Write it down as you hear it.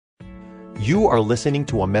You are listening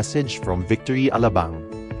to a message from Victory Alabang.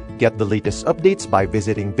 Get the latest updates by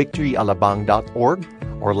visiting victoryalabang.org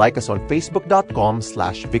or like us on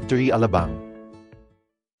facebook.com/victoryalabang.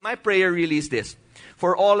 My prayer really is this,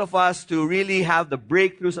 for all of us to really have the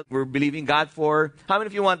breakthroughs that we're believing God for. How many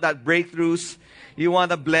of you want that breakthroughs? You want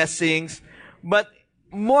the blessings? But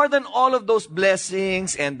more than all of those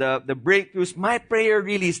blessings and the breakthroughs, my prayer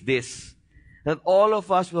really is this, that all of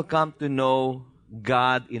us will come to know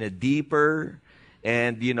God in a deeper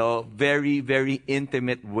and, very, very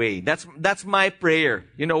intimate way. That's my prayer.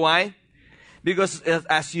 You know why? Because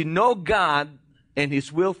as you know God and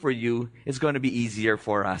His will for you, it's going to be easier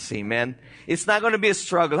for us. Amen? It's not going to be a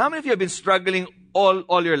struggle. How many of you have been struggling all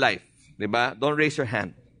your life? Diba? Don't raise your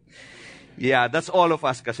hand. Yeah, that's all of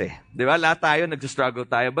us kasi. Diba? Lahat tayo, nag-struggle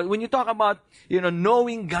tayo. But when you talk about,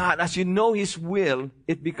 knowing God, as you know His will,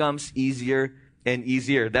 it becomes easier and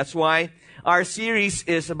easier. That's why our series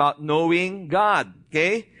is about knowing God.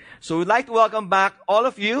 Okay? So we'd like to welcome back all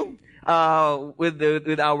of you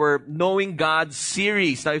with our Knowing God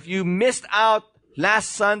series. Now, if you missed out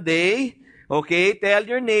last Sunday, okay, tell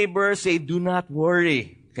your neighbor, say, do not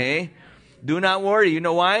worry. Okay? Do not worry. You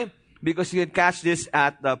know why? Because you can catch this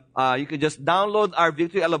at you can just download our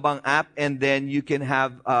Victory Alabang app and then you can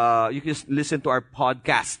you can listen to our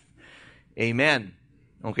podcast. Amen.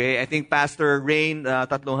 Okay, I think Pastor Rain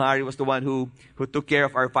Tatlonghari was the one who took care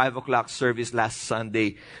of our 5 o'clock service last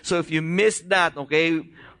Sunday. So if you missed that, okay,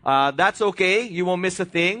 that's okay. You won't miss a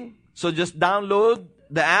thing. So just download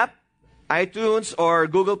the app, iTunes or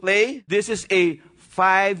Google Play. This is a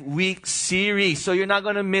 5-week series, so you're not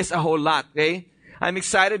going to miss a whole lot, okay? I'm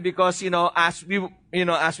excited because, as we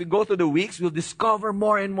go through the weeks, we'll discover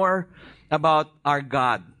more and more about our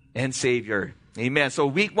God and Savior. Amen. So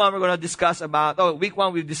week one, we've discussed about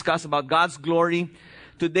God's glory.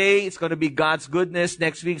 Today, it's going to be God's goodness.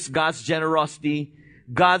 Next week, it's God's generosity,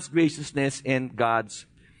 God's graciousness, and God's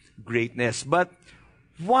greatness. But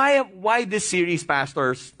why this series,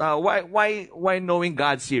 pastors? Why Knowing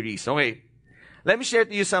God series? Okay. Let me share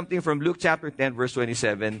to you something from Luke chapter 10, verse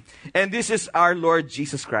 27. And this is our Lord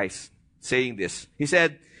Jesus Christ saying this. He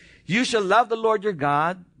said, "You shall love the Lord your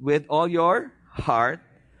God with all your heart,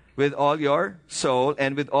 with all your soul,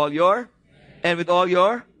 and with all your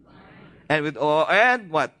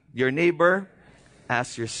your neighbor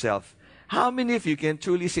as yourself." How many of you can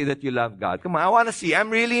truly say that you love God? Come on, I want to see. I'm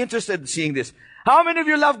really interested in seeing this. How many of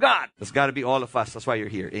you love God? It's got to be all of us. That's why you're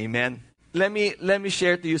here. Amen. Let me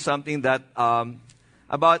share to you something that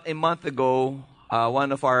about a month ago,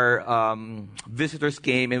 one of our visitors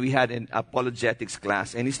came and we had an apologetics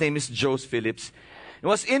class, and his name is Jose Phillips. And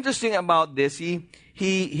what's interesting about this, he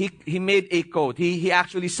made a quote. He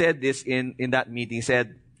actually said this in that meeting. He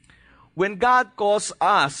said, "When God calls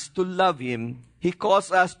us to love Him, He calls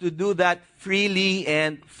us to do that freely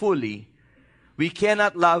and fully. We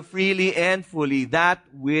cannot love freely and fully that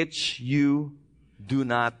which you do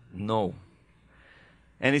not know."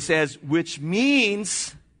 And he says, which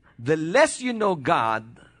means the less you know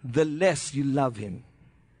God, the less you love Him.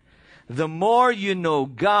 The more you know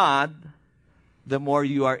God, the more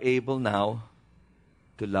you are able now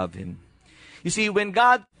to love Him. You see, when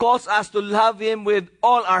God calls us to love Him with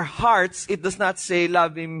all our hearts, it does not say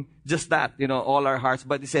love Him just that, all our hearts,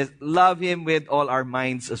 but it says love Him with all our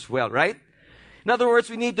minds as well, right? In other words,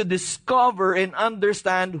 we need to discover and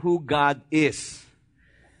understand who God is.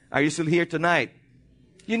 Are you still here tonight?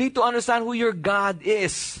 You need to understand who your God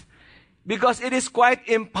is. Because it is quite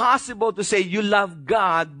impossible to say you love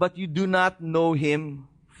God, but you do not know Him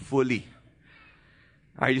fully.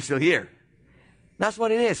 Are you still here? That's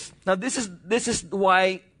what it is. Now, this is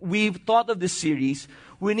why we've thought of this series.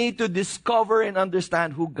 We need to discover and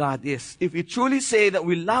understand who God is. If we truly say that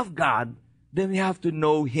we love God, then we have to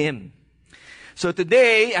know Him. So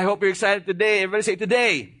today, I hope you're excited today. Everybody say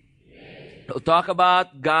today. We'll talk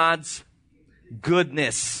about God's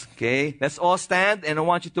goodness. Okay? Let's all stand, and I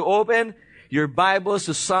want you to open your Bibles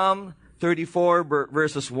to Psalm 34,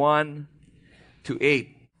 verses 1 to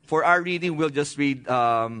 8. For our reading, we'll just read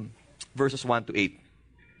verses 1 to 8.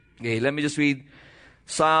 Okay, let me just read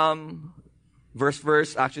Psalm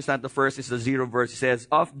verse. Actually, it's not the first, it's the 0 verse. It says,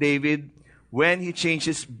 "Of David, when he changed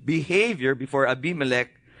his behavior before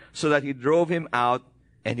Abimelech, so that he drove him out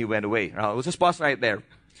and he went away." Now, let's just pause right there.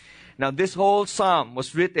 Now, this whole psalm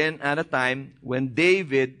was written at a time when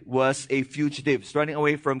David was a fugitive, running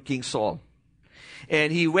away from King Saul.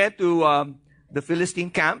 And he went to the Philistine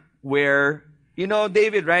camp where,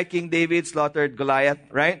 David, right? King David slaughtered Goliath,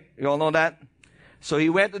 right? You all know that? So he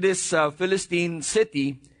went to this Philistine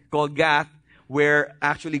city called Gath, where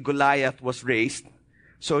actually Goliath was raised.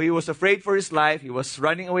 So he was afraid for his life. He was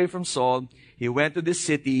running away from Saul. He went to this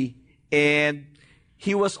city, and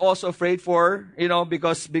he was also afraid for,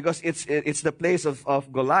 because it's the place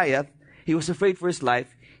of Goliath. He was afraid for his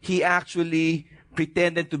life. He actually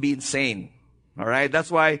pretended to be insane. All right? That's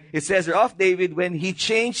why it says there of David, when he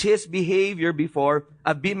changed his behavior before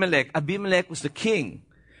Abimelech. Abimelech was the king.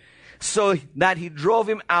 So that he drove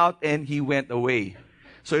him out and he went away.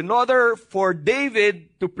 So in order for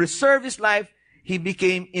David to preserve his life, he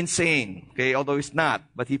became insane. Okay? Although he's not,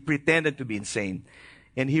 but he pretended to be insane.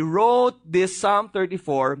 And he wrote this Psalm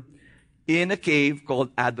 34 in a cave called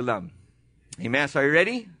Adullam. Amen. So are you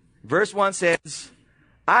ready? Verse 1 says,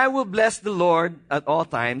 I will bless the Lord at all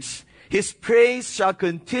times. His praise shall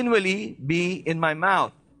continually be in my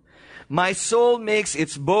mouth. My soul makes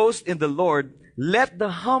its boast in the Lord. Let the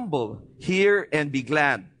humble hear and be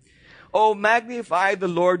glad. Oh, magnify the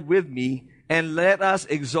Lord with me, and let us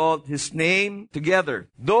exalt his name together.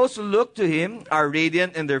 Those who look to him are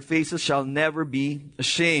radiant, and their faces shall never be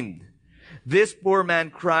ashamed. This poor man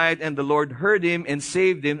cried, and the Lord heard him and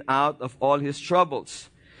saved him out of all his troubles.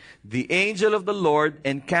 The angel of the Lord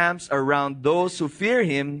encamps around those who fear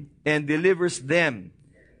him and delivers them.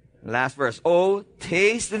 Last verse. Oh,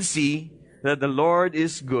 taste and see that the Lord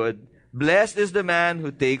is good. Blessed is the man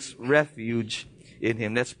who takes refuge in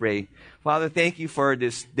him. Let's pray. Father, thank you for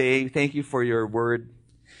this day. Thank you for your word.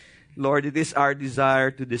 Lord, it is our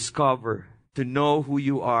desire to discover, to know who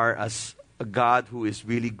you are as a God who is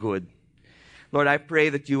really good. Lord, I pray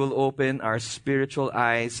that you will open our spiritual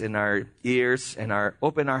eyes and our ears and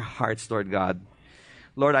open our hearts, Lord God.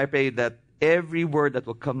 Lord, I pray that every word that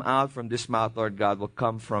will come out from this mouth, Lord God, will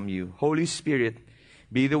come from you. Holy Spirit,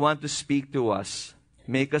 be the one to speak to us.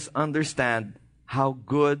 Make us understand how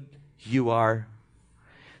good you are.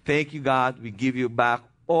 Thank you, God. We give you back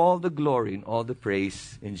all the glory and all the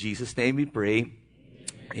praise. In Jesus' name we pray.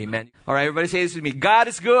 Amen. All right, everybody say this with me. God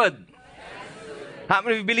is good. How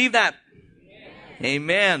many of you believe that?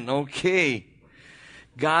 Amen. Okay.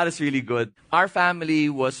 God is really good. Our family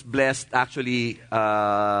was blessed actually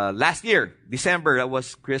last year, December. That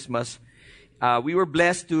was Christmas. We were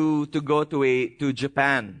blessed to go to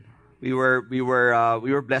Japan. We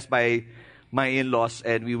were blessed by my in-laws,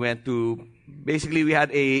 and we went to. Basically, we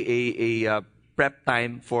had a prep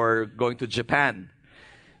time for going to Japan.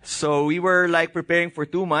 So we were like preparing for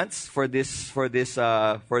 2 months for this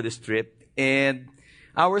trip, and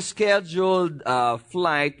our scheduled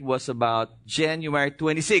flight was about January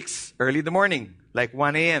 26, early in the morning, like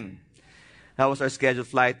 1 a.m. That was our scheduled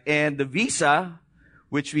flight, and the visa,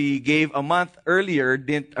 which we gave a month earlier,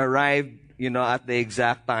 didn't arrive, at the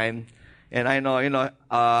exact time. And I know,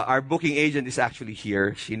 our booking agent is actually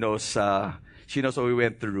here. She knows what we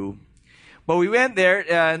went through. But we went there,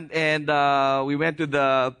 and we went to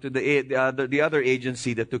the other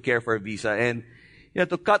agency that took care of our visa. And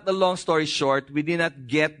to cut the long story short, we did not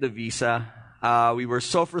get the visa. We were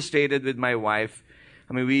so frustrated with my wife.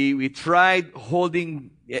 I mean, we tried holding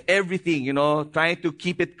everything, trying to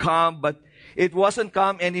keep it calm, but it wasn't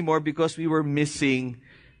calm anymore because we were missing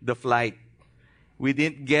the flight. We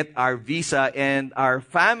didn't get our visa, and our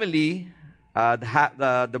family, my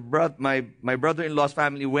brother-in-law's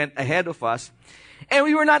family went ahead of us, and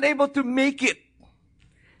we were not able to make it.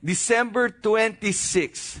 December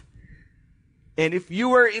 26th. And if you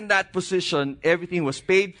were in that position, everything was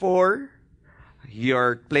paid for.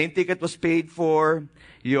 Your plane ticket was paid for.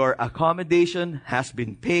 Your accommodation has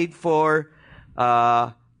been paid for.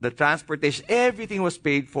 The transportation, everything was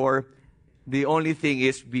paid for. The only thing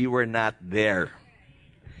is we were not there.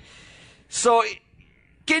 So,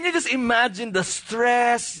 can you just imagine the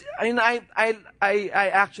stress? I mean, I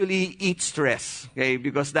actually eat stress, okay,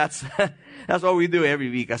 because that's what we do every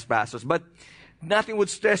week as pastors. But nothing would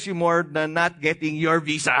stress you more than not getting your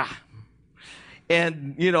visa,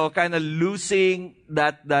 and kind of losing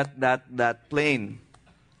that plane.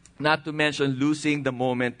 Not to mention losing the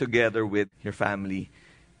moment together with your family,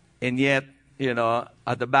 and yet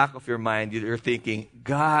at the back of your mind you're thinking,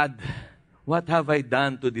 God, what have I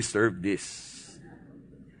done to deserve this?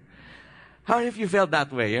 How many of you felt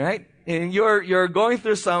that way, right? And you're going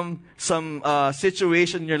through some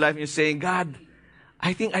situation in your life, and you're saying, God,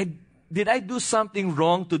 I think did I do something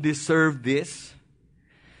wrong to deserve this?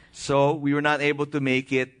 So we were not able to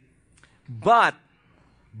make it. But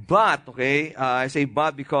okay, I say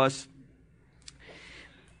but because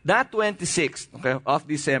that 26th of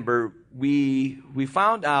December, we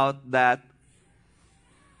found out that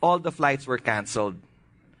all the flights were canceled.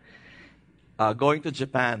 Going to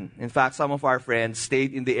Japan. In fact, some of our friends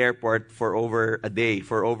stayed in the airport for over a day,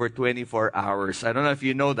 for over 24 hours. I don't know if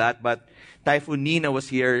you know that, but Typhoon Nina was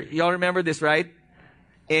here. Y'all remember this, right?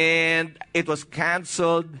 and it was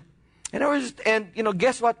canceled.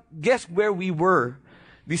 Guess what? Guess where we were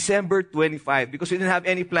December 25, because we didn't have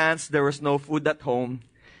any plans. There was no food at home.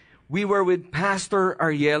 We were with Pastor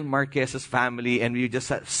Ariel Marquez's family, and we just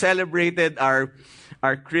celebrated our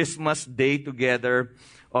Christmas day together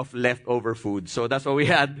of leftover food. So that's what we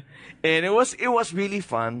had. And it was really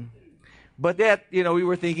fun. But yet, we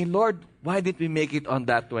were thinking, Lord, why didn't we make it on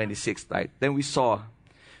that 26th night? Then we saw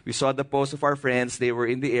the post of our friends. They were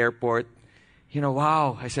in the airport.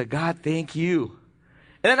 Wow. I said, God, thank you.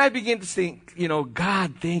 And then I began to think,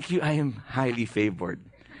 God, thank you. I am highly favored.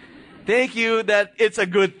 Thank you that it's a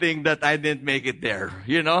good thing that I didn't make it there,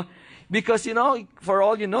 Because, for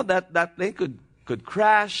all you know, that plane could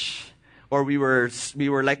crash, or we were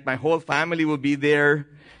like, my whole family will be there,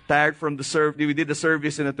 tired from the service. We did the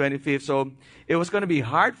service on the 25th, so it was going to be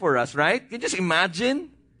hard for us, right? You just imagine.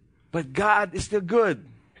 But God is still good,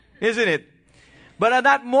 isn't it? But at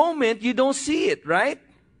that moment, you don't see it, right?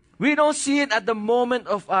 We don't see it at the moment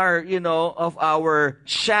of our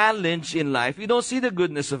challenge in life. You don't see the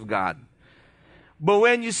goodness of God. But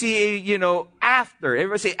when you see, after,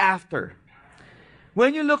 everybody say after.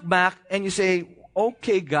 When you look back and you say,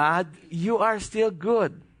 okay, God, you are still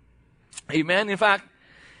good. Amen. In fact,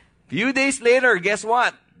 few days later, guess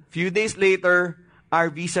what? Few days later,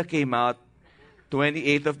 our visa came out,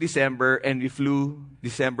 28th of December, and we flew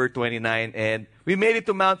December 29, and we made it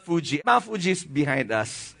to Mount Fuji. Mount Fuji is behind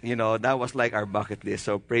us. That was like our bucket list,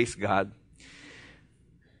 so praise God.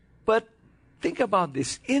 But think about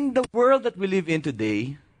this. In the world that we live in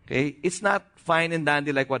today, okay, it's not fine and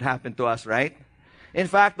dandy like what happened to us, right? In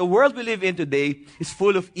fact, the world we live in today is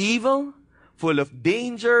full of evil, full of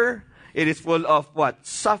danger. It is full of what?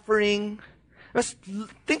 Suffering. Just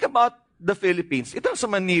think about the Philippines. Ito sa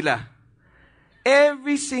Manila.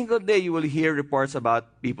 Every single day you will hear reports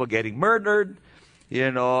about people getting murdered,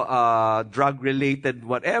 drug-related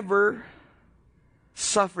whatever.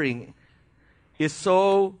 Suffering is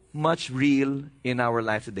so much real in our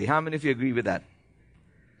life today. How many of you agree with that?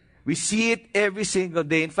 We see it every single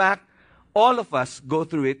day. In fact, all of us go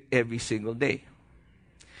through it every single day.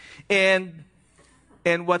 And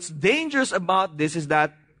what's dangerous about this is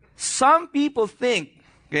that some people think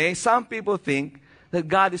that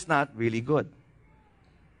God is not really good.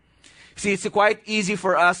 See, it's quite easy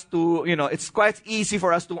for us to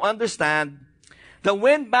understand that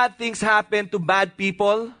when bad things happen to bad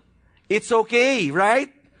people, it's okay,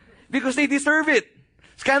 right? Because they deserve it.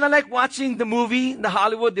 It's kind of like watching the movie, the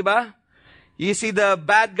Hollywood, diba? You see the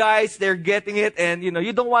bad guys, they're getting it, and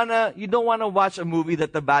you don't wanna watch a movie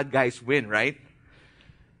that the bad guys win, right?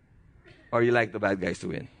 Or you like the bad guys to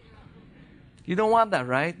win. You don't want that,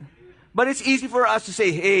 right? But it's easy for us to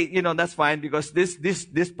say, hey, that's fine because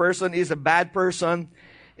this person is a bad person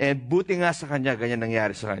and buti nga sa kanya, ganyan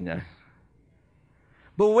nangyari sa kanya.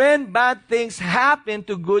 But when bad things happen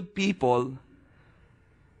to good people,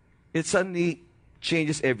 it suddenly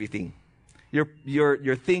changes everything.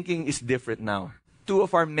 Your thinking is different now. Two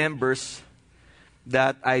of our members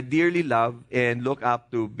that I dearly love and look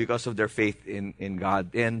up to because of their faith in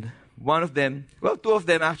God. And two of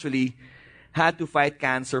them actually had to fight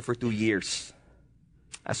cancer for 2 years.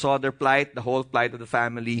 I saw their plight, the whole plight of the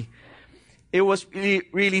family. It was really,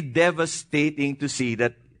 really devastating to see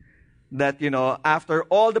that after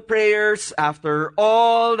all the prayers, after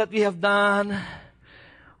all that we have done,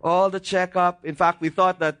 all the checkup, in fact, we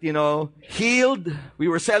thought that, healed, we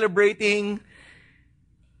were celebrating.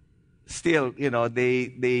 Still,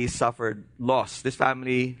 they suffered loss. This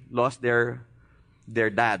family lost their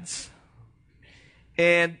dads.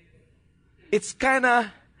 And it's kind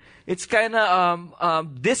of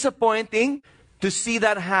disappointing to see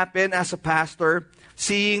that happen as a pastor,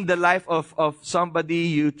 seeing the life of somebody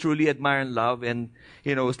you truly admire and love. And,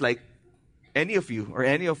 it's like any of you or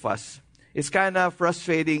any of us. It's kind of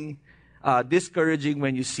frustrating, discouraging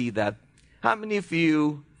when you see that. How many of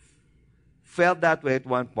you felt that way at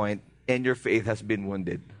one point and your faith has been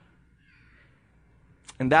wounded?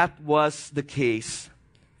 And that was the case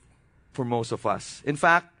for most of us. In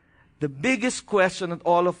fact, the biggest question that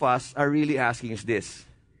all of us are really asking is this: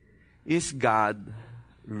 is God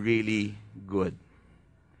really good?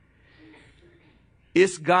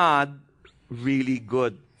 Is God really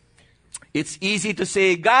good? It's easy to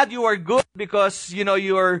say, God, you are good because,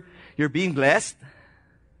 you're being blessed.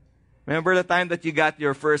 Remember the time that you got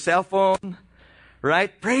your first cell phone?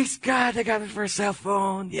 Right? Praise God, I got my first cell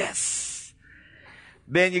phone. Yes.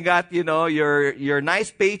 Then you got, your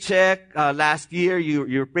nice paycheck last year.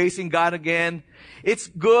 You're praising God again. It's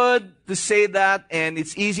good to say that, and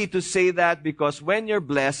it's easy to say that because when you're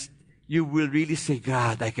blessed, you will really say,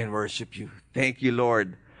 God, I can worship you. Thank you,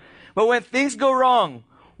 Lord. But when things go wrong,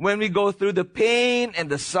 when we go through the pain and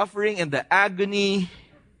the suffering and the agony,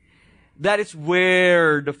 that is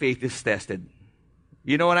where the faith is tested.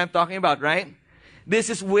 You know what I'm talking about, right? This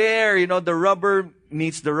is where, the rubber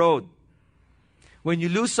meets the road. When you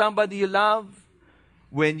lose somebody you love,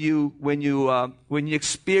 when you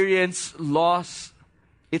experience loss,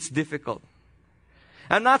 it's difficult.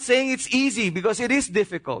 I'm not saying it's easy, because it is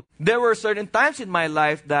difficult. There were certain times in my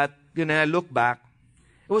life that, I look back,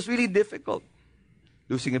 it was really difficult.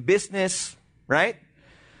 Losing a business, right?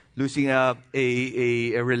 Losing a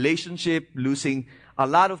relationship, losing a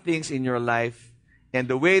lot of things in your life. And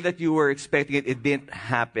the way that you were expecting it, it didn't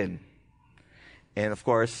happen. And of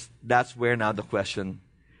course, that's where now the question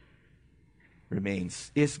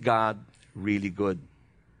remains. Is God really good?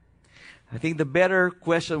 I think the better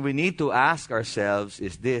question we need to ask ourselves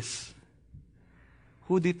is this: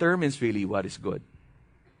 who determines really what is good?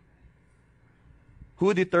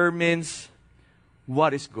 Who determines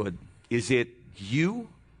what is good? Is it you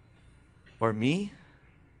or me?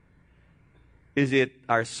 Is it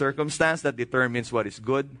our circumstance that determines what is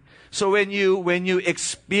good? So when you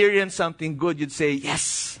experience something good, you'd say,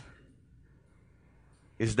 yes.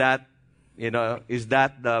 Is that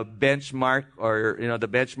the benchmark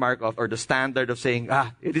or the standard of saying,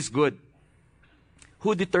 it is good?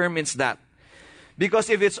 Who determines that? Because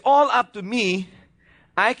if it's all up to me,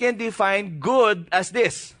 I can define good as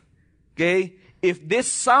this. Okay? If this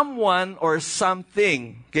someone or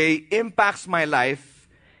something, impacts my life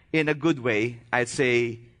in a good way, I'd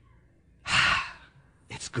say,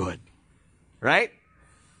 it's good. Right?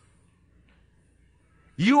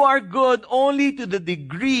 You are good only to the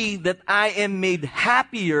degree that I am made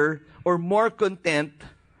happier or more content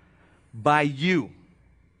by you.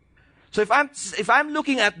 So if I'm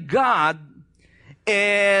looking at God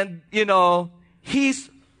and, He's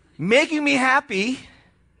making me happy,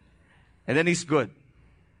 and then He's good.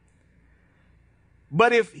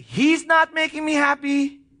 But if He's not making me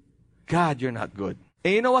happy, God, you're not good.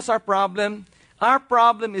 And you know what's our problem? Our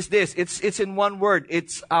problem is this. It's in one word.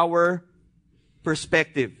 It's our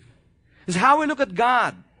perspective. It's how we look at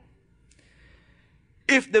God.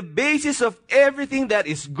 If the basis of everything that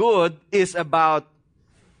is good is about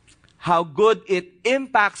how good it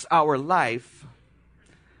impacts our life,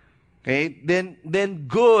 then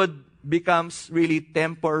good becomes really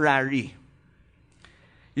temporary.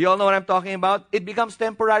 You all know what I'm talking about? It becomes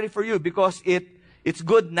temporary for you because it's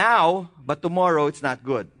good now, but tomorrow it's not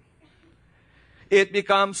good. It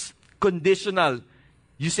becomes conditional.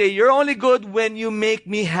 You say, you're only good when you make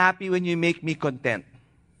me happy, when you make me content.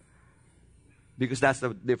 Because that's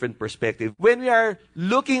a different perspective. When we are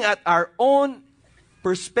looking at our own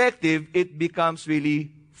perspective, it becomes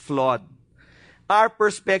really flawed. Our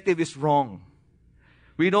perspective is wrong.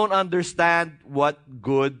 We don't understand what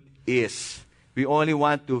good is. We only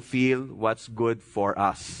want to feel what's good for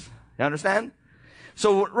us. You understand?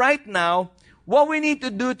 So right now, what we need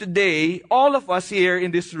to do today, all of us here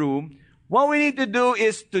in this room, what we need to do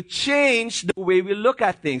is to change the way we look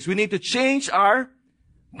at things. We need to change our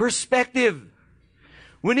perspective.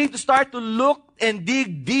 We need to start to look and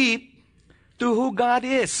dig deep to who God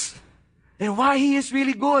is and why He is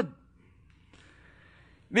really good.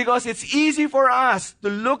 Because it's easy for us to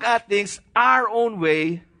look at things our own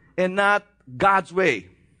way and not God's way.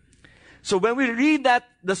 So when we read that,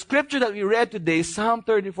 the scripture that we read today, Psalm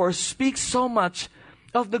 34, speaks so much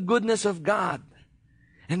of the goodness of God.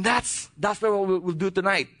 And that's what we'll do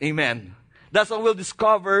tonight. Amen. That's what we'll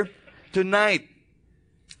discover tonight.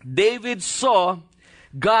 David saw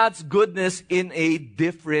God's goodness in a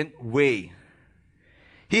different way.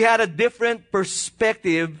 He had a different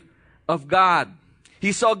perspective of God.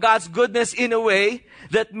 He saw God's goodness in a way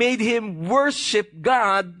that made him worship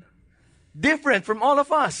God different from all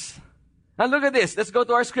of us. Now look at this. Let's go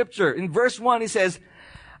to our scripture. In verse 1, he says,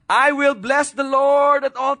 I will bless the Lord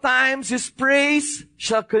at all times. His praise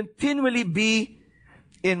shall continually be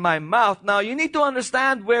in my mouth. Now you need to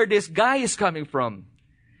understand where this guy is coming from.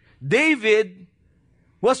 David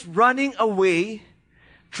was running away,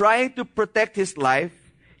 trying to protect his life.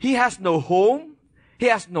 He has no home. He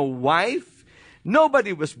has no wife.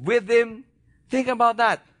 Nobody was with him. Think about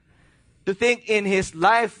that. To think in his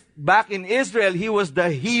life back in Israel, he was the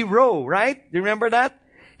hero, right? Do you remember that?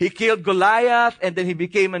 He killed Goliath and then he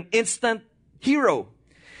became an instant hero.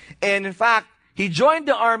 And in fact, he joined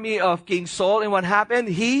the army of King Saul, and what happened?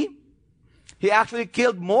 He actually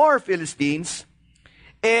killed more Philistines.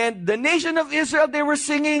 And the nation of Israel, they were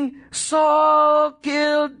singing, Saul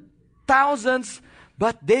killed thousands,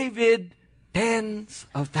 but David tens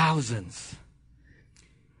of thousands.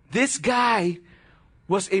 This guy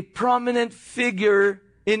was a prominent figure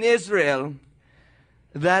in Israel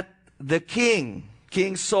that the king,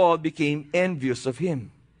 King Saul, became envious of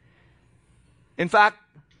him. In fact,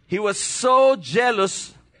 he was so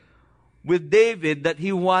jealous with David that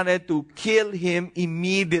he wanted to kill him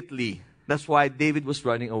immediately. That's why David was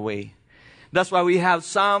running away. That's why we have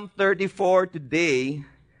Psalm 34 today.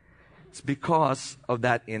 It's because of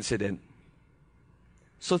that incident.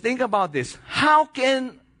 So think about this. How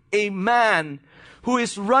can a man who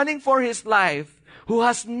is running for his life, who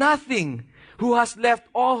has nothing, who has left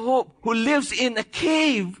all hope, who lives in a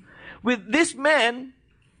cave with this man,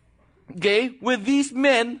 with these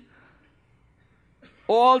men,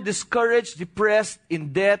 all discouraged, depressed,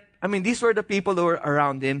 in debt. I mean, these were the people that were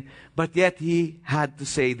around him, but yet he had to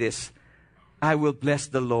say this, I will bless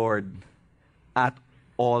the Lord at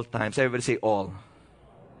all times. Everybody say all.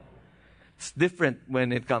 It's different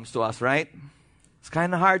when it comes to us, right? It's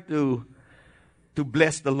kind of hard to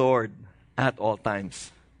bless the Lord at all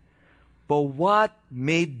times. But what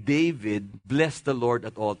made David bless the Lord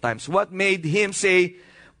at all times? What made him say,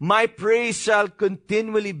 my praise shall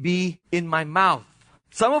continually be in my mouth?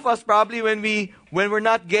 Some of us probably when we're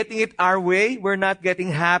not getting it our way, we're not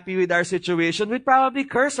getting happy with our situation, we'd probably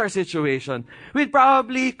curse our situation. We'd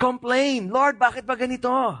probably complain, Lord, bakit ba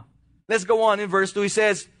ganito? Let's go on in verse 2. He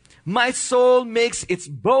says, my soul makes its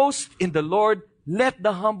boast in the Lord. Let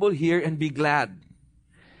the humble hear and be glad.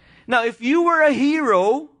 Now, if you were a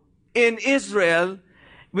hero in Israel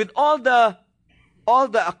with all the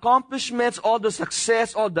accomplishments, all the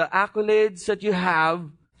success, all the accolades that you have,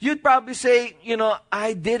 you'd probably say,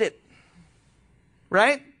 I did it.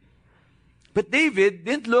 Right? But David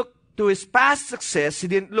didn't look to his past success. He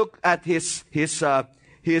didn't look at his hero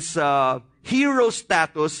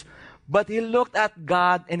status. But he looked at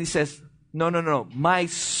God and he says, no. My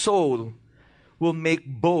soul will make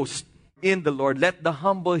boast in the Lord. Let the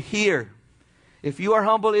humble hear. If you are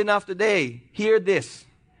humble enough today, hear this.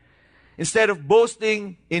 Instead of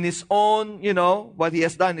boasting in his own, what he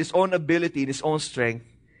has done, his own ability, in his own strength,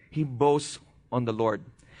 he boasts on the Lord.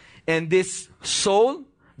 And this soul,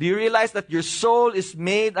 do you realize that your soul is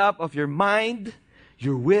made up of your mind,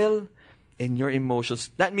 your will, and your emotions?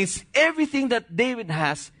 That means everything that David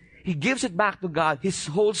has, he gives it back to God. His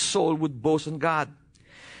whole soul would boast on God.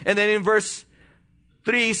 And then in verse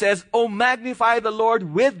 3 he says, oh, magnify the Lord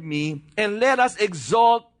with me, and let us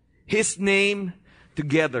exalt His name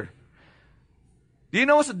together. Do you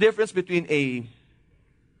know what's the difference between a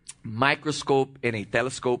microscope and a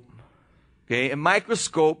telescope? A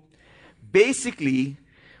microscope basically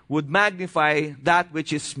would magnify that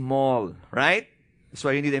which is small, right? That's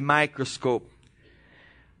why you need a microscope.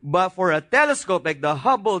 But for a telescope, like the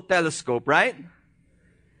Hubble telescope, right?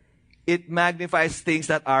 It magnifies things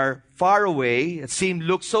that are far away. It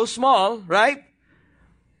looks so small, right?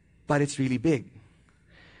 But it's really big.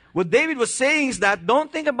 What David was saying is that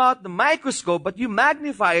don't think about the microscope, but you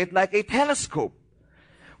magnify it like a telescope.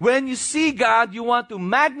 When you see God, you want to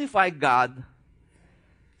magnify God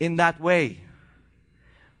in that way.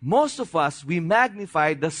 Most of us, we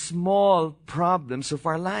magnify the small problems of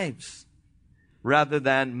our lives rather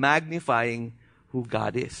than magnifying who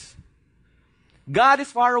God is. God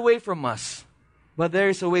is far away from us, but there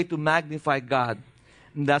is a way to magnify God,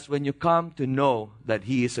 and that's when you come to know that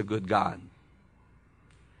He is a good God.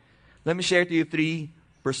 Let me share to you 3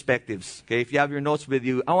 perspectives. If you have your notes with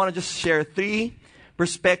you, I want to just share 3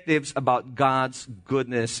 perspectives about God's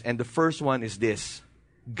goodness. And the first one is this: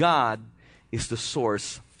 God is the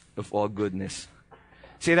source of all goodness.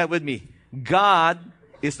 Say that with me. God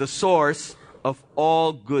is the source of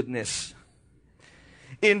all goodness.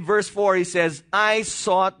 In verse 4, he says, I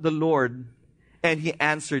sought the Lord, and He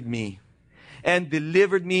answered me, and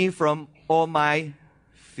delivered me from all my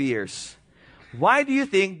fears. Why do you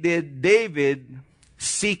think did David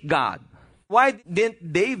seek God? Why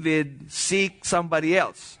didn't David seek somebody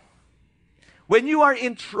else? When you are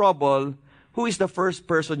in trouble, who is the first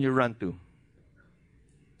person you run to?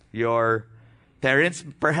 Your parents,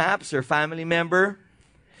 perhaps, your family member.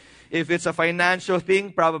 If it's a financial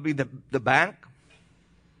thing, probably the bank.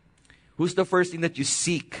 Who's the first thing that you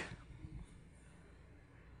seek?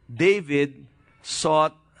 David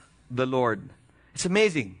sought the Lord. It's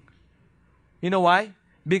amazing. You know why?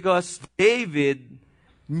 Because David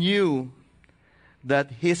knew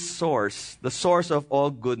that his source, the source of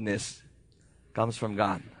all goodness, comes from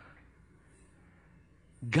God.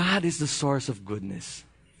 God is the source of goodness.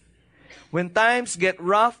 When times get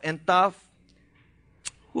rough and tough,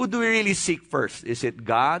 who do we really seek first? Is it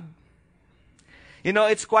God?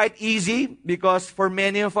 It's quite easy because for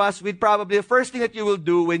many of us, the first thing that you will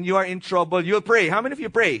do when you are in trouble, you'll pray. How many of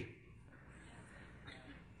you pray?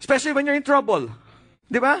 Especially when you're in trouble.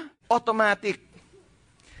 Di ba? Automatic.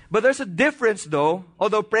 But there's a difference though,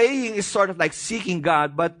 although praying is sort of like seeking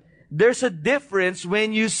God, but there's a difference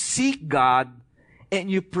when you seek God and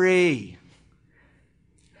you pray.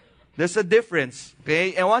 There's a difference,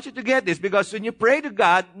 okay? I want you to get this because when you pray to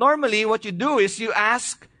God, normally what you do is you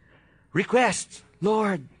ask requests.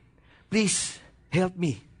 Lord, please help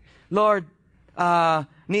me. Lord,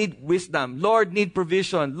 need wisdom. Lord, need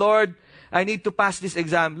provision. Lord, I need to pass this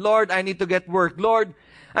exam. Lord, I need to get work. Lord,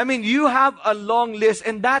 I mean, you have a long list,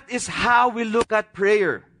 and that is how we look at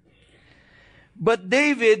prayer. But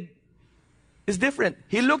David is different.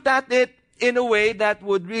 He looked at it in a way that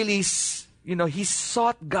would really, he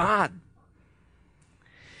sought God.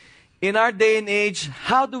 In our day and age,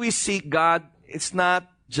 how do we seek God? It's not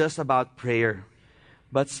just about prayer,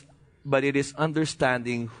 but it is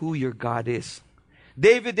understanding who your God is.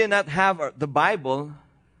 David did not have the Bible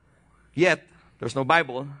yet. There's no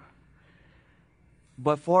Bible.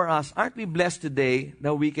 But for us, aren't we blessed today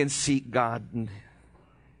that we can seek God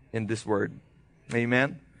in this word?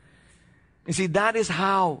 Amen? You see, that is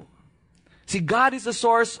how. See, God is the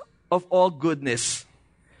source of all goodness.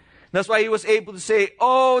 That's why he was able to say,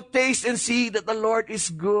 oh, taste and see that the Lord is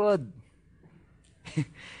good.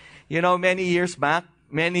 Many years back,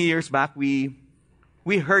 we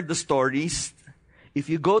heard the stories. If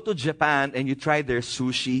you go to Japan and you try their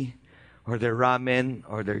sushi, or their ramen,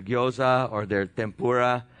 or their gyoza, or their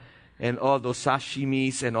tempura, and all those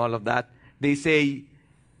sashimis and all of that, they say,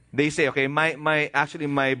 okay,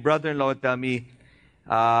 my brother-in-law would tell me,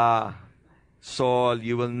 Saul,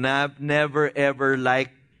 you will never ever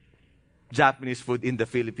like Japanese food in the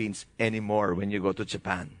Philippines anymore when you go to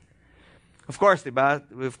Japan. Of course,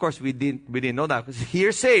 we didn't know that. It's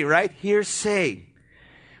hearsay, right? Hearsay.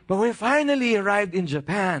 But we finally arrived in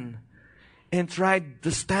Japan and tried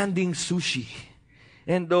the standing sushi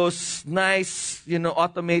and those nice,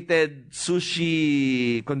 automated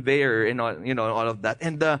sushi conveyor and all of that,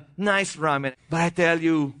 and the nice ramen. But I tell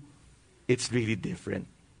you, it's really different.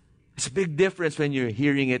 It's a big difference when you're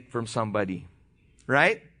hearing it from somebody,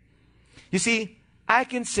 right? You see, I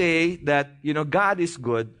can say that, God is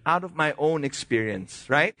good out of my own experience,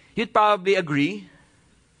 right? You'd probably agree.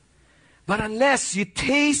 But unless you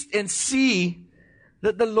taste and see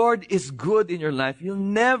that the Lord is good in your life, you'll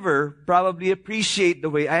never probably appreciate the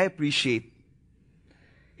way I appreciate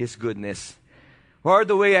His goodness. Or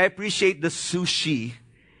the way I appreciate the sushi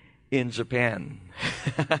in Japan.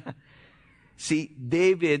 See,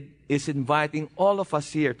 David is inviting all of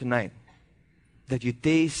us here tonight that you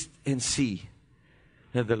taste and see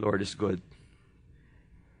that the Lord is good.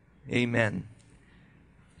 Amen.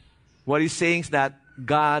 What he's saying is that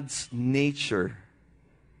God's nature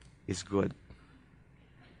is good.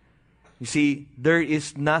 You see, there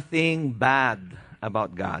is nothing bad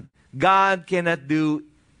about God. God cannot do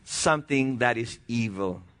something that is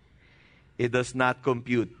evil. It does not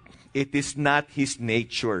compute. It is not His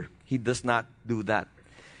nature. He does not do that.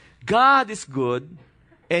 God is good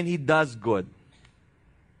and He does good.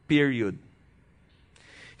 Period.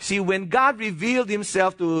 See, when God revealed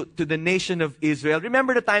Himself to the nation of Israel,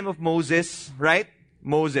 remember the time of Moses, right?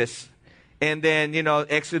 Moses. And then,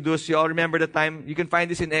 Exodus, you all remember the time? You can find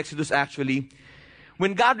this in Exodus actually.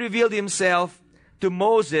 When God revealed Himself to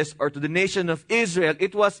Moses or to the nation of Israel,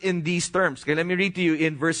 it was in these terms. Okay, let me read to you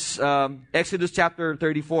in Exodus chapter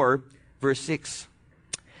 34, verse 6.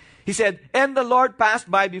 He said, "And the Lord passed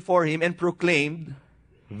by before him and proclaimed,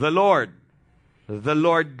 the Lord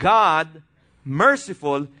God,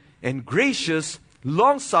 merciful and gracious,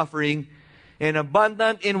 long-suffering, and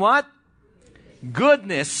abundant in what?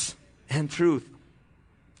 Goodness and truth."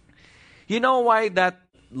 You know why that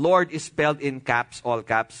Lord is spelled in caps, all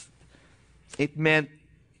caps? It meant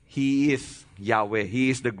He is Yahweh.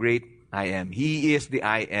 He is the great I am. He is the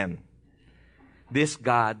I am. This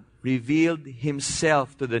God revealed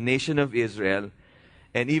Himself to the nation of Israel,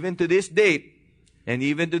 and even to this date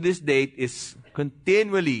is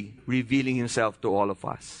continually revealing Himself to all of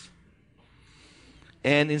us.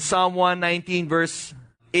 And in Psalm 119 verse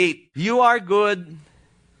 8, you are good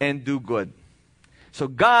and do good. So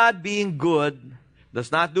God, being good,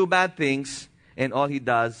 does not do bad things, and all He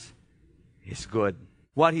does is good.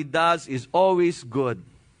 What He does is always good.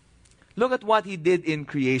 Look at what He did in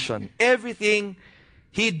creation. Everything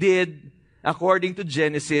He did according to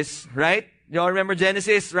Genesis, right? You all remember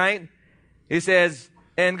Genesis, right? It says,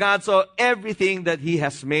 "And God saw everything that He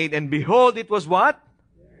has made, and behold, it was what?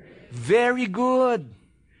 Very good.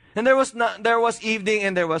 And there was evening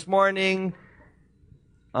and there was morning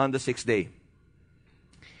on the sixth day."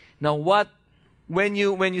 Now when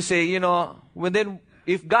you say,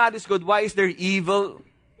 if God is good, why is there evil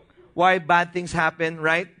why bad things happen,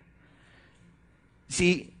 right?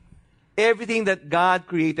 See, everything that God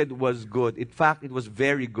created was good. In fact, it was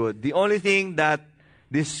very good. The only thing that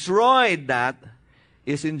destroyed that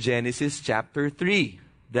is in Genesis chapter 3.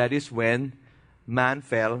 That is when man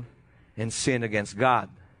fell and sinned against God.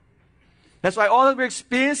 That's why all that we're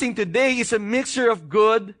experiencing today is a mixture of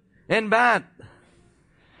good and bad.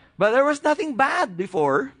 But there was nothing bad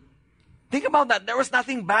before. Think about that. There was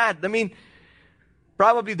nothing bad. I mean,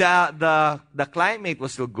 probably the climate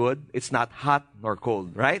was still good. It's not hot nor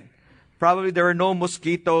cold, right? Probably there were no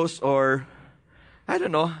mosquitoes or, I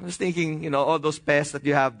don't know. I was thinking, all those pests that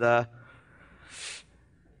you have, the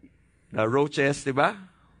roaches, di ba?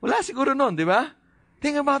 Wala siguro nun, di ba?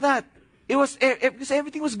 Think about that. It was, because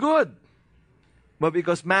everything was good. But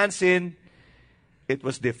because man sinned, it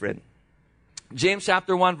was different. James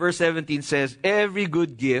chapter 1 verse 17 says, every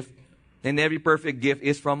good gift and every perfect gift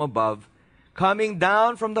is from above, coming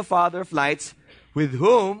down from the Father of lights, with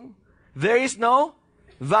whom there is no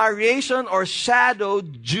variation or shadow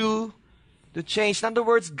due to change. In other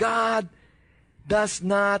words, God does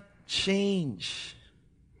not change.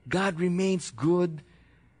 God remains good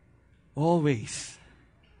always.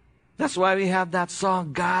 That's why we have that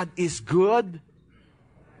song, God is good.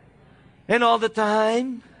 And all the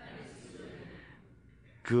time,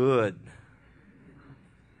 good.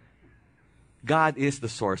 God is the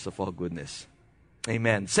source of all goodness.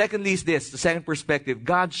 Amen. Secondly is this, the second perspective.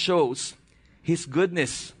 God shows His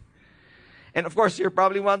goodness. And of course, you're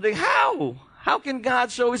probably wondering, how? How can God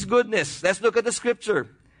show His goodness? Let's look at the scripture.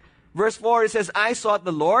 Verse 4, it says, I sought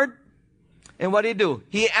the Lord. And what did He do?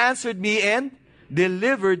 He answered me and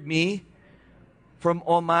delivered me from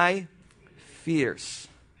all my fears.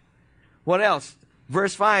 What else?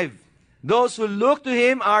 Verse 5, those who look to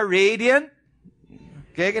Him are radiant.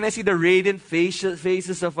 Okay, can I see the radiant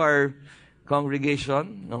faces of our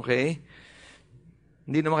congregation? Okay.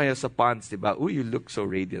 Hindi naman kayo sa pants, diba? Ooh, you look so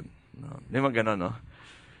radiant. No, hindi naman ganon, no?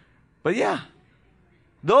 But yeah,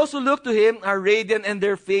 those who look to Him are radiant and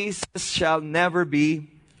their faces shall never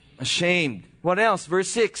be ashamed. What else? Verse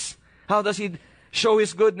 6, how does He show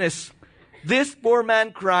His goodness? This poor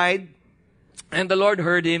man cried, and the Lord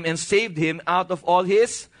heard him and saved him out of all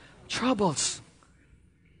his troubles.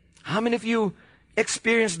 How many of you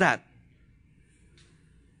experienced that?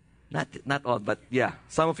 Not all, but yeah,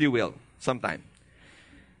 some of you will sometime.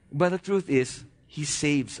 But the truth is, He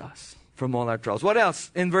saves us from all our troubles. What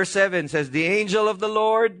else? In verse 7 says, the angel of the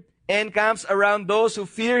Lord encamps around those who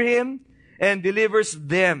fear Him and delivers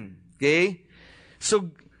them. Okay?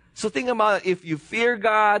 So think about it. If you fear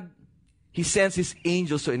God, He sends His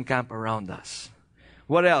angels to encamp around us.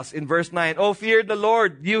 What else? In verse 9, oh, fear the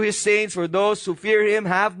Lord, you His saints, for those who fear Him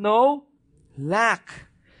have no lack.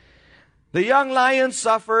 The young lions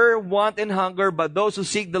suffer want and hunger, but those who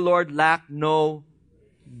seek the Lord lack no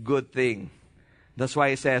good thing. That's why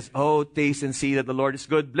it says, oh, taste and see that the Lord is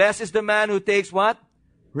good. Blessed is the man who takes what?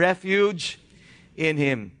 Refuge in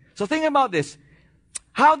Him. So think about this.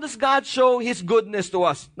 How does God show His goodness to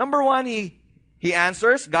us? Number one, He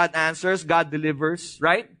answers, God delivers,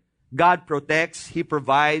 right? God protects, He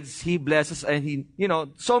provides, He blesses, and He,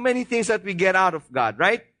 so many things that we get out of God,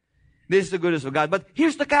 right? This is the goodness of God. But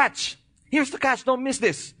here's the catch. Here's the catch. Don't miss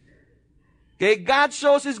this. Okay, God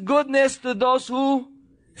shows His goodness to those who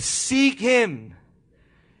seek Him.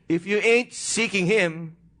 If you ain't seeking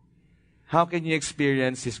Him, how can you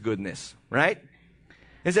experience His goodness, right?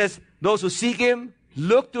 It says, those who seek Him,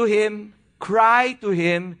 look to Him, cry to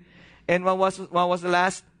Him, and what was the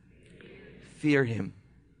last? Fear Him.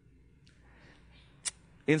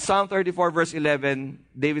 In Psalm 34 verse 11,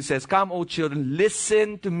 David says, come, O children,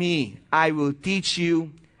 listen to me. I will teach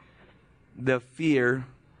you the fear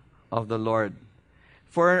of the Lord.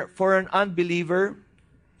 For an unbeliever,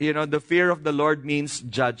 the fear of the Lord means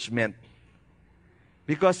judgment.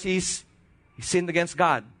 Because he sinned against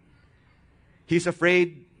God. He's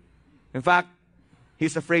afraid. In fact,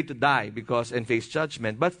 he's afraid to die and face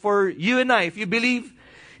judgment. But for you and I, if you believe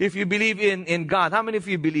in God, how many of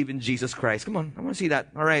you believe in Jesus Christ? Come on, I want to see that.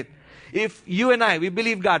 All right. If you and I, we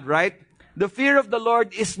believe God, right? The fear of the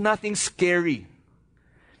Lord is nothing scary.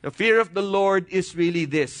 The fear of the Lord is really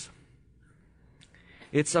this.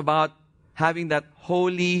 It's about having that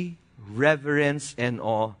holy reverence and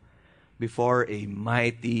awe before a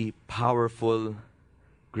mighty, powerful,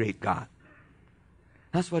 great God.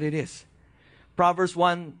 That's what it is. Proverbs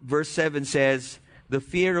 1 verse 7 says, the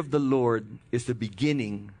fear of the Lord is the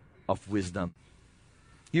beginning of wisdom.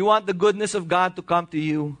 You want the goodness of God to come to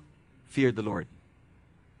you? Fear the Lord.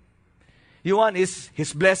 You want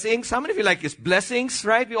His blessings? How many of you like His blessings,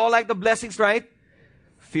 right? We all like the blessings, right?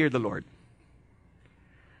 Fear the Lord.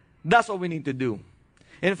 That's what we need to do.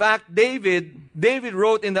 In fact, David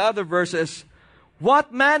wrote in the other verses,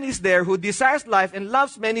 "What man is there who desires life and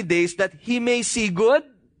loves many days that he may see good?"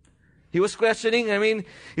 He was questioning,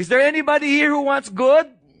 is there anybody here who wants good?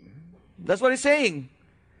 That's what he's saying.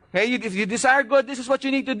 Okay, if you desire good, this is what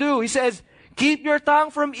you need to do. He says, "Keep your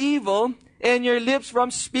tongue from evil and your lips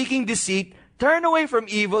from speaking deceit. Turn away from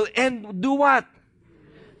evil and do what?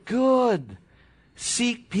 Good.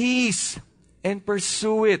 Seek peace and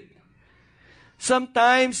pursue it."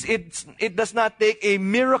 Sometimes it does not take a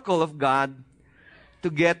miracle of God to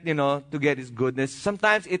get His goodness.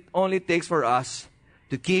 Sometimes it only takes for us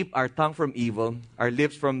to keep our tongue from evil, our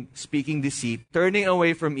lips from speaking deceit, turning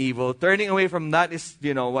away from evil, turning away from that is,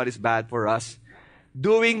 what is bad for us,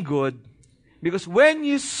 doing good. Because when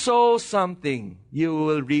you sow something, you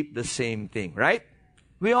will reap the same thing, right?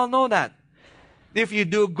 We all know that. If you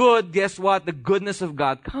do good, guess what? The goodness of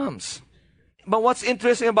God comes. But what's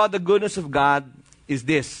interesting about the goodness of God is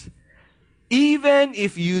this. Even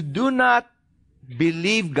if you do not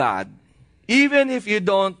believe God, even if you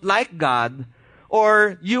don't like God,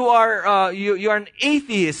 or you are you're an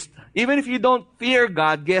atheist, even if you don't fear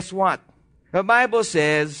God, guess what? The Bible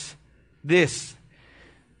says this,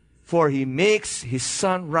 "For He makes His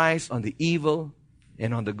sun rise on the evil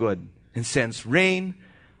and on the good, and sends rain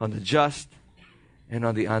on the just and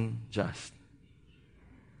on the unjust."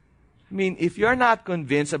 If you're not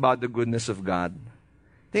convinced about the goodness of God,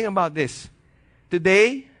 think about this.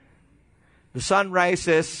 Today, the sun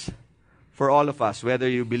rises for all of us, whether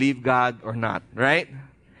you believe God or not, right?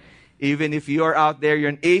 Even if you're out there, you're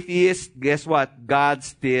an atheist, guess what? God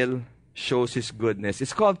still shows His goodness.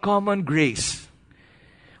 It's called common grace.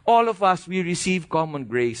 All of us, we receive common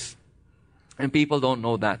grace. And people don't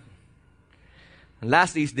know that. And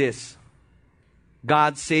lastly is this.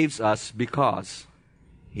 God saves us because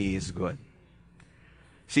He is good.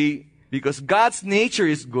 See, because God's nature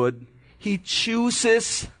is good, He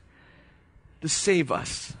chooses to save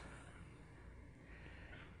us.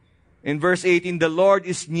 In verse 18, "The Lord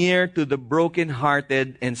is near to the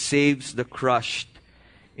brokenhearted and saves the crushed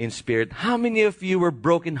in spirit." How many of you were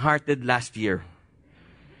brokenhearted last year?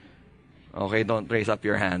 Okay, don't raise up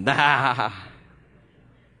your hand.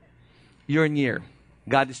 You're near.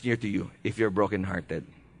 God is near to you if you're brokenhearted.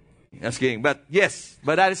 Just kidding. But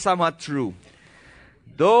that is somewhat true.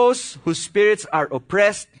 Those whose spirits are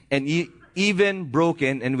oppressed and even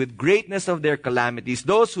broken, and with greatness of their calamities,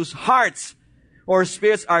 those whose hearts or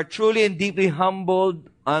spirits are truly and deeply humbled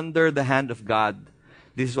under the hand of God.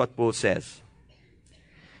 This is what Paul says.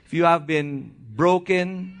 If you have been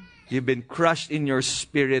broken, you've been crushed in your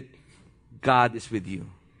spirit, God is with you.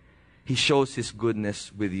 He shows His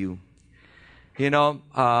goodness with you.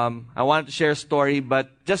 I wanted to share a story, but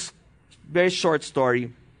just very short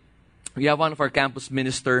story. We have one of our campus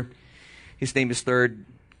minister. His name is Third.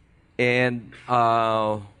 And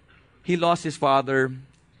he lost his father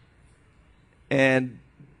and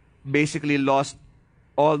basically lost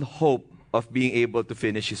all hope of being able to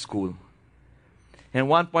finish his school. And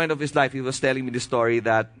one point of his life, he was telling me the story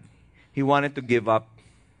that he wanted to give up.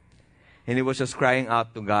 And he was just crying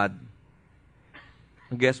out to God.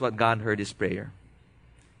 And guess what? God heard his prayer.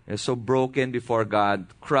 He was so broken before God,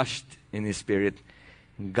 crushed in his spirit.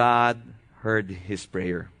 God heard his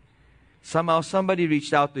prayer. Somehow, somebody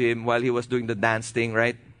reached out to him while he was doing the dance thing,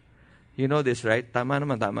 right? You know this, right? Tama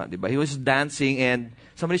naman, tama, diba? He was dancing and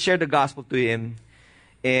somebody shared the gospel to him.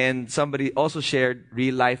 And somebody also shared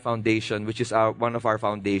Real Life Foundation, which is one of our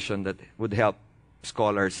foundation that would help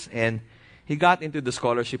scholars. And he got into the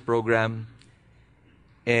scholarship program.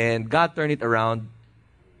 And God turned it around.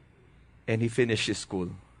 And he finished his school.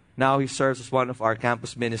 Now he serves as one of our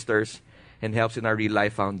campus ministers and helps in our Real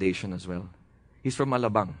Life Foundation as well. He's from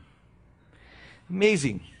Alabang.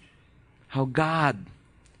 Amazing how God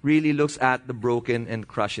really looks at the broken and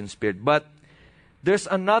crushed in spirit. But there's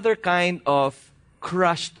another kind of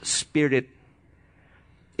crushed spirit.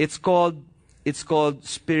 It's called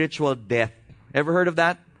spiritual death. Ever heard of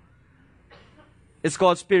that? It's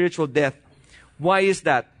called spiritual death. Why is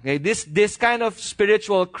that? Okay, this kind of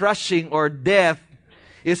spiritual crushing or death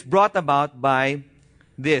is brought about by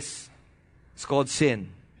this. It's called sin.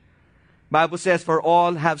 Bible says, "For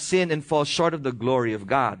all have sinned and fall short of the glory of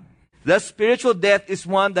God." The spiritual death is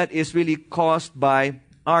one that is really caused by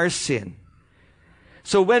our sin.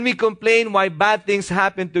 So when we complain why bad things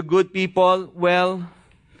happen to good people, well,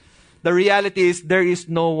 the reality is there is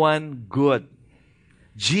no one good.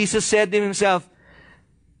 Jesus said to himself,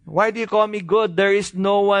 "Why do you call me good? There is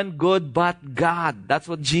no one good but God." That's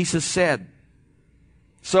what Jesus said.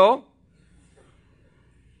 So,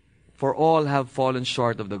 for all have fallen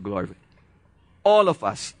short of the glory. All of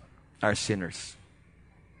us are sinners.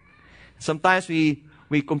 Sometimes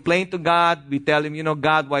we complain to God. We tell Him,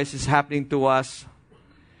 God, why is this happening to us?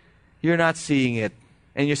 You're not seeing it.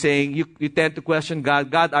 And you're saying, you tend to question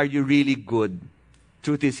God. God, are you really good?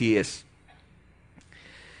 Truth is, He is.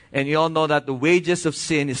 And you all know that the wages of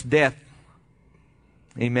sin is death.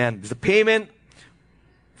 Amen. The payment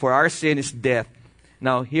for our sin is death.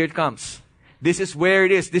 Now, here it comes. This is where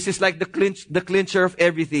it is. This is like the clincher of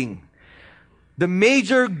everything. The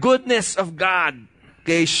major goodness of God,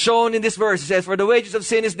 okay, shown in this verse. It says, for the wages of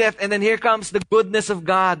sin is death. And then here comes the goodness of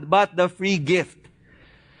God. But the free gift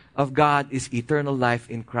of God is eternal life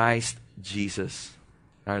in Christ Jesus,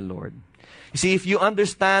 our Lord. You see, if you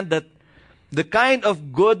understand that the kind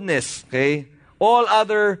of goodness, okay,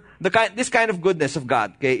 this kind of goodness of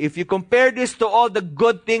God, okay, if you compare this to all the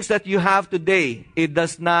good things that you have today, it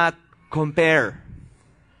does not compare.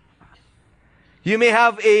 You may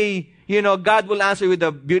have God will answer you with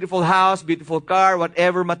a beautiful house, beautiful car,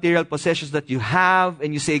 whatever material possessions that you have,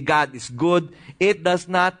 and you say God is good. It does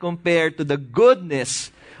not compare to the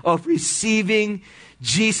goodness of receiving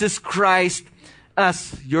Jesus Christ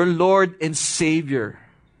as your Lord and Savior.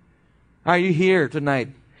 Are you here tonight?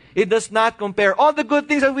 It does not compare. All the good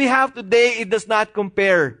things that we have today, it does not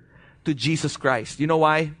compare to Jesus Christ. You know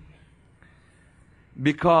why?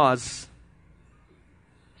 Because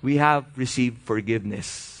we have received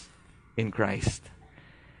forgiveness in Christ.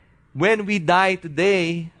 When we die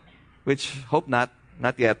today, which hope not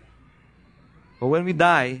yet, but when we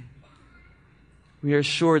die, we are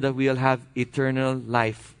sure that we'll have eternal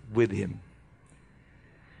life with Him.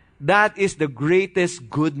 That is the greatest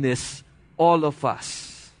goodness all of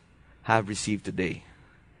us have received today.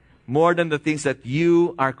 More than the things that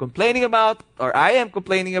you are complaining about, or I am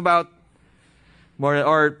complaining about,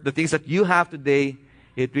 or the things that you have today,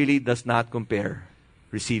 it really does not compare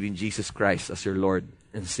receiving Jesus Christ as your Lord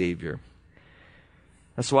and Savior.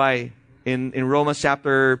 That's why in Romans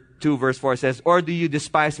chapter 2 verse 4 says, or do you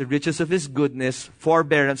despise the riches of His goodness,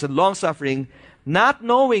 forbearance, and long-suffering, not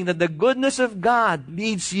knowing that the goodness of God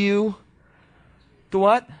leads you to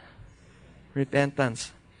what?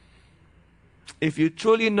 Repentance. If you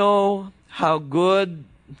truly know how good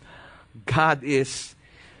God is,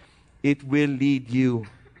 it will lead you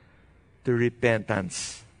to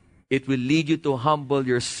repentance. It will lead you to humble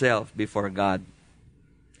yourself before God.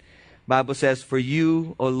 Bible says, for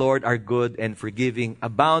you, O Lord, are good and forgiving,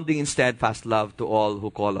 abounding in steadfast love to all who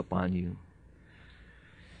call upon you.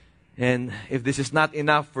 And if this is not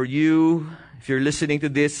enough for you, if you're listening to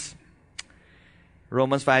this,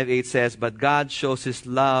 Romans 5:8 says, but God shows His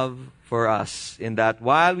love for us in that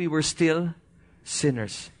while we were still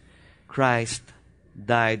sinners, Christ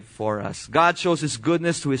died for us. God shows His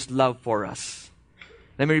goodness through His love for us.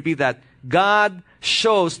 Let me repeat that. God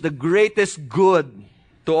shows the greatest good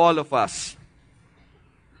to all of us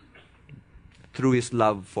through His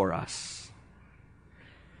love for us.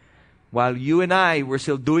 While you and I were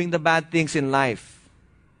still doing the bad things in life,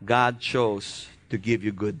 God chose to give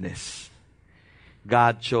you goodness.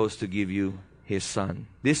 God chose to give you His Son.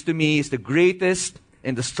 This to me is the greatest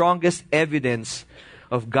and the strongest evidence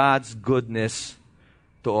of God's goodness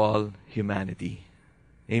to all humanity.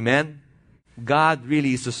 Amen? God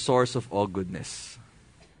really is the source of all goodness.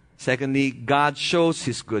 Secondly, God shows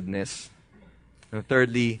His goodness. And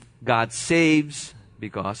thirdly, God saves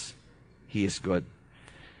because He is good.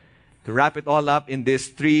 To wrap it all up in these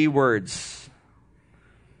 3 words,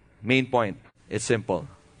 main point, it's simple.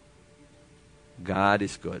 God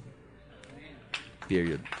is good.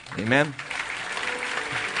 Period. Amen?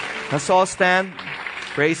 Let's all stand.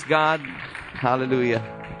 Praise God. Hallelujah.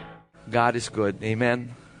 God is good.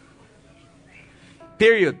 Amen?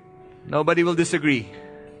 Period. Nobody will disagree.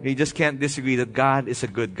 We just can't disagree that God is a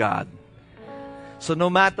good God. So no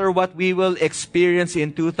matter what we will experience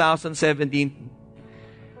in 2017,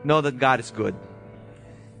 know that God is good.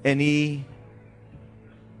 And He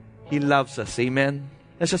loves us. Amen?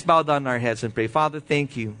 Let's just bow down our heads and pray. Father,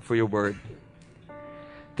 thank You for Your word.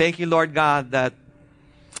 Thank You, Lord God, that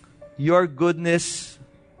Your goodness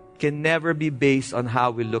can never be based on how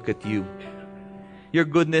we look at You. Your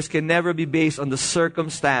goodness can never be based on the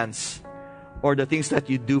circumstance or the things that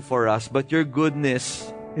You do for us. But Your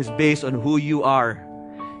goodness is based on who You are.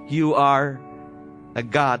 You are a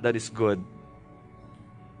God that is good.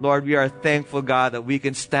 Lord, we are thankful, God, that we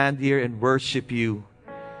can stand here and worship You,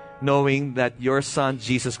 knowing that Your Son,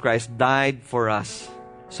 Jesus Christ, died for us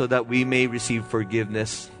so that we may receive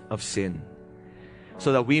forgiveness of sin,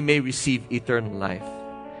 so that we may receive eternal life.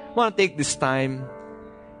 I want to take this time,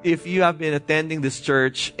 if you have been attending this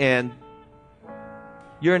church and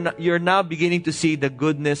you're now beginning to see the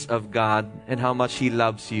goodness of God and how much He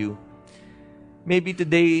loves you, maybe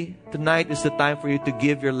tonight is the time for you to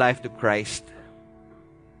give your life to Christ.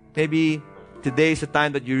 Maybe today is the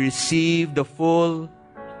time that you receive the full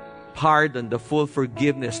pardon, the full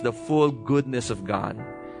forgiveness, the full goodness of God.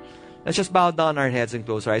 Let's just bow down our heads and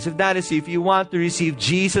close our eyes. If that is you, if you want to receive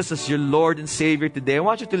Jesus as your Lord and Savior today, I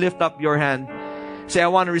want you to lift up your hand. Say, I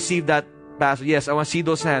want to receive that, Pastor. Yes, I want to see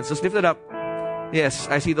those hands. Just lift it up. Yes,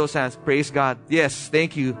 I see those hands. Praise God. Yes,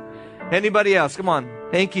 thank you. Anybody else? Come on.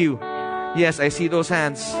 Thank you. Yes, I see those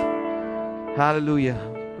hands. Hallelujah.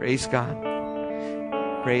 Praise God.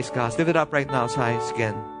 Praise God. Lift it up right now as high as you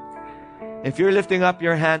can. If you're lifting up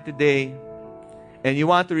your hand today and you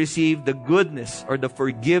want to receive the goodness or the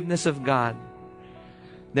forgiveness of God,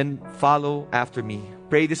 then follow after me.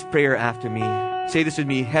 Pray this prayer after me. Say this with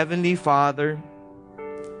me. Heavenly Father,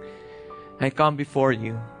 I come before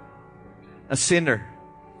you, a sinner,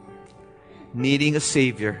 needing a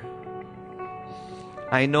Savior.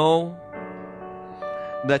 I know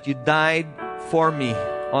that you died for me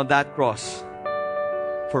on that cross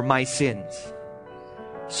for my sins,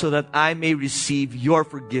 so that I may receive your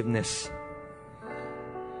forgiveness.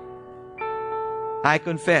 I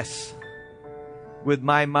confess with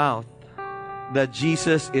my mouth that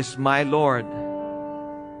Jesus is my Lord,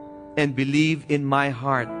 and believe in my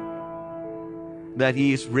heart that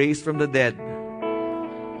He is raised from the dead,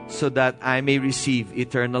 so that I may receive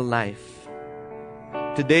eternal life.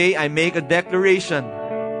 Today I make a declaration.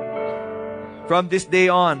 From this day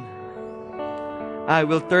on, I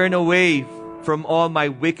will turn away from all my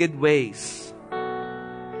wicked ways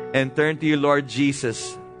and turn to you, Lord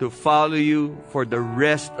Jesus, to follow you for the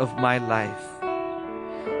rest of my life.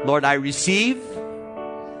 Lord, I receive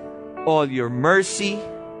all your mercy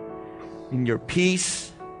and your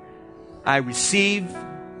peace. I receive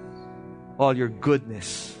all your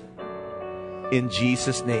goodness. In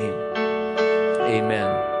Jesus' name, amen.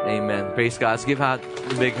 Amen. Praise God. Let's give God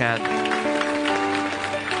a big hand.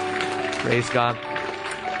 Praise God.